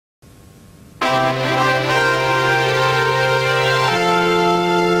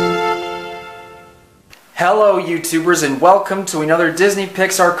Hello YouTubers, and welcome to another Disney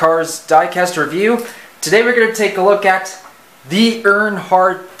Pixar Cars diecast review. Today we're going to take a look at the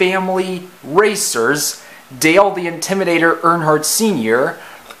Earnhardt family racers, Dale the Intimidator Earnhardt Sr.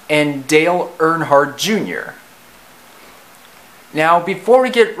 and Dale Earnhardt Jr. Now before we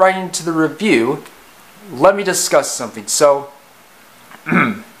get right into the review, let me discuss something. So,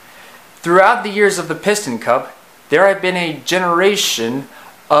 throughout the years of the Piston Cup, there have been a generation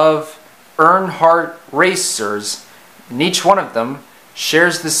of Earnhardt racers, and each one of them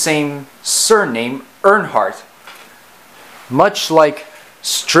shares the same surname, Earnhardt. Much like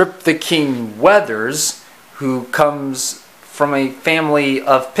Strip the King Weathers, who comes from a family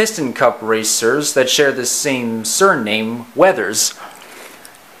of Piston Cup racers that share the same surname, Weathers.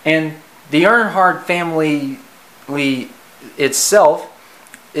 And the Earnhardt family itself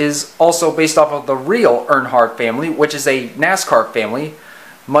is also based off of the real Earnhardt family, which is a NASCAR family,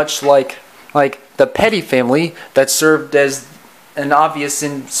 much like the Petty family that served as an obvious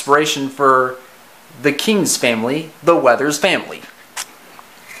inspiration for the King's family, the Weathers family.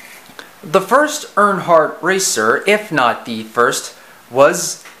 The first Earnhardt racer, if not the first,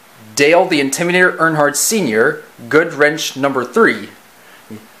 was Dale the Intimidator Earnhardt Sr., Goodwrench number 3,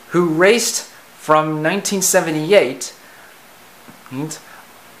 who raced from 1978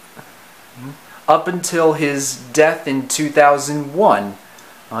 up until his death in 2001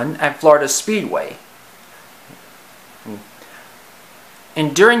 at Florida Speedway.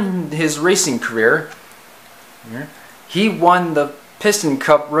 And during his racing career, he won the Piston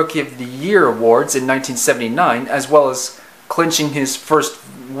Cup Rookie of the Year awards in 1979, as well as clinching his first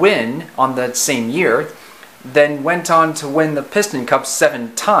win on that same year. Then went on to win the Piston Cup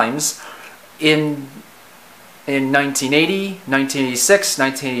 7 times in 1980, 1986,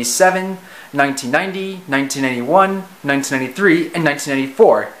 1987, 1990, 1991, 1993, and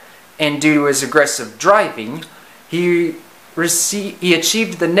 1994. And due to his aggressive driving, he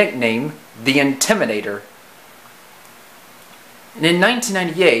achieved the nickname the Intimidator. And in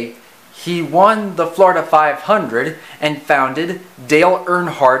 1998, he won the Florida 500 and founded Dale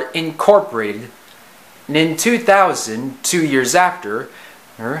Earnhardt Incorporated. And in 2000, 2 years after,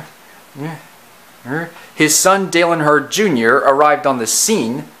 his son Dale Earnhardt Jr. arrived on the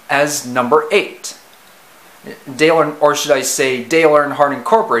scene as number 8. Dale Earnhardt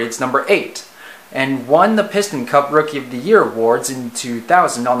Incorporated's number 8, and won the Piston Cup Rookie of the Year awards in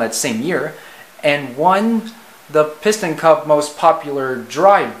 2000 on that same year, and won the Piston Cup Most Popular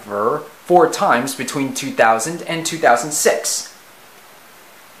Driver 4 times between 2000 and 2006.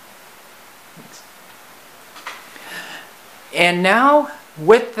 And now,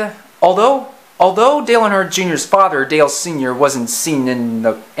 although Dale Earnhardt Jr.'s father, Dale Sr., wasn't seen in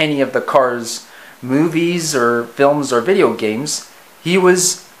any of the Cars movies or films or video games, he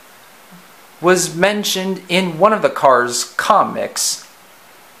was mentioned in one of the Cars comics.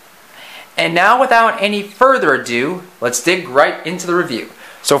 And now, without any further ado, let's dig right into the review.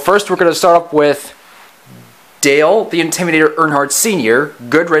 So first we're going to start off with Dale the Intimidator Earnhardt Sr.,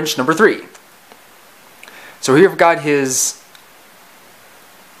 Goodwrench number 3. So here we've got his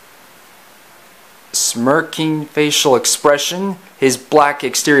smirking facial expression, his black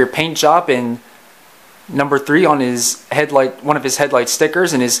exterior paint job, and number 3 on his headlight, one of his headlight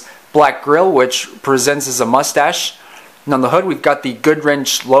stickers, and his black grille, which presents as a mustache. And on the hood we've got the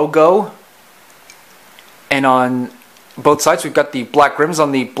Goodwrench logo, and on both sides we've got the black rims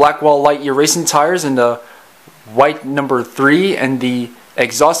on the Blackwall Lightyear racing tires, and the white number 3, and the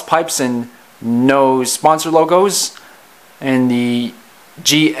exhaust pipes and no sponsor logos, and the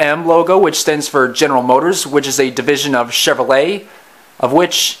GM logo, which stands for General Motors, which is a division of Chevrolet, of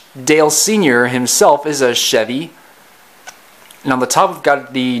which Dale Sr. himself is a Chevy. And on the top we've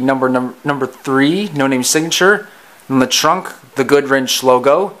got the number 3, no name signature. On the trunk, the Goodwrench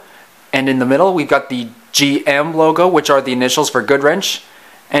logo. And in the middle we've got the GM logo, which are the initials for Goodwrench.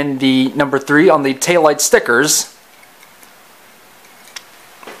 And the number 3 on the taillight stickers.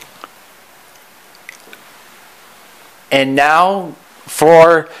 And now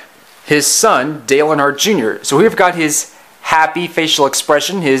for his son, Dale Earnhardt Jr. So we've got his happy facial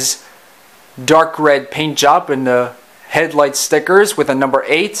expression, his dark red paint job, and the headlight stickers with a number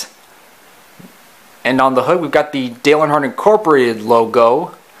 8. And on the hood we've got the Dale Earnhardt Incorporated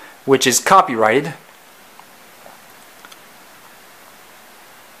logo, which is copyrighted.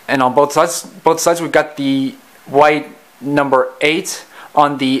 And on both sides we've got the white number 8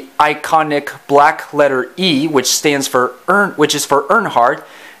 on the iconic black letter E, which stands for which is for Earnhardt,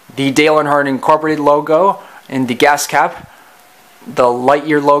 the Dale Earnhardt Incorporated logo, and the gas cap. the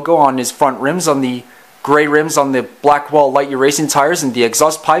Lightyear logo on his front rims, on the gray rims on the Blackwall Lightyear racing tires, and the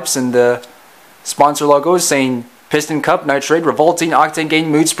exhaust pipes and the sponsor logos saying Piston Cup, Nitrate, Revolting, Octane Gain,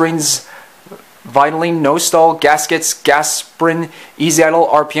 Mood Springs, Vitaline, No Stall, Gaskets, Gas Sprin, Easy Idle,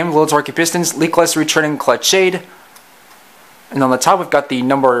 RPM, Low Torque Pistons, Leakless Returning Clutch Shade. And on the top we've got the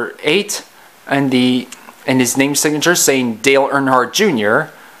number 8 and his name signature saying Dale Earnhardt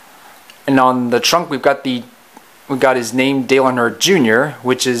Jr. And on the trunk we've got his name, Dale Earnhardt Jr.,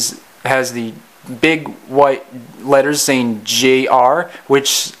 which has the big white letters saying JR,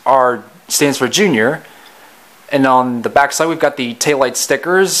 which stands for Junior. And on the back side we've got the taillight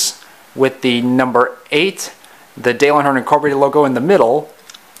stickers with the number 8, the Dale Earnhardt Incorporated logo in the middle.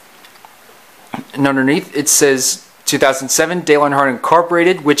 And underneath it says 2007 Dale Earnhardt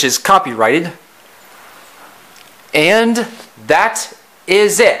Incorporated, which is copyrighted. And that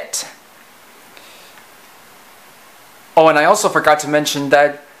is it. Oh, and I also forgot to mention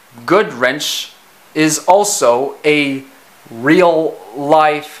that Goodwrench is also a real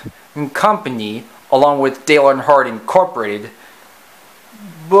life company along with Dale Earnhardt Incorporated.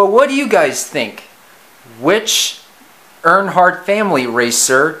 But what do you guys think? Which Earnhardt family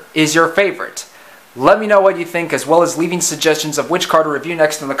racer is your favorite? Let me know what you think, as well as leaving suggestions of which car to review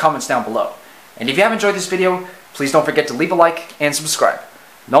next in the comments down below. And if you have enjoyed this video, please don't forget to leave a like and subscribe.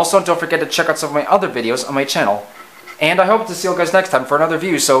 And also don't forget to check out some of my other videos on my channel. And I hope to see you guys next time for another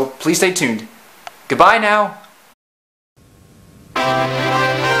review, so please stay tuned. Goodbye now!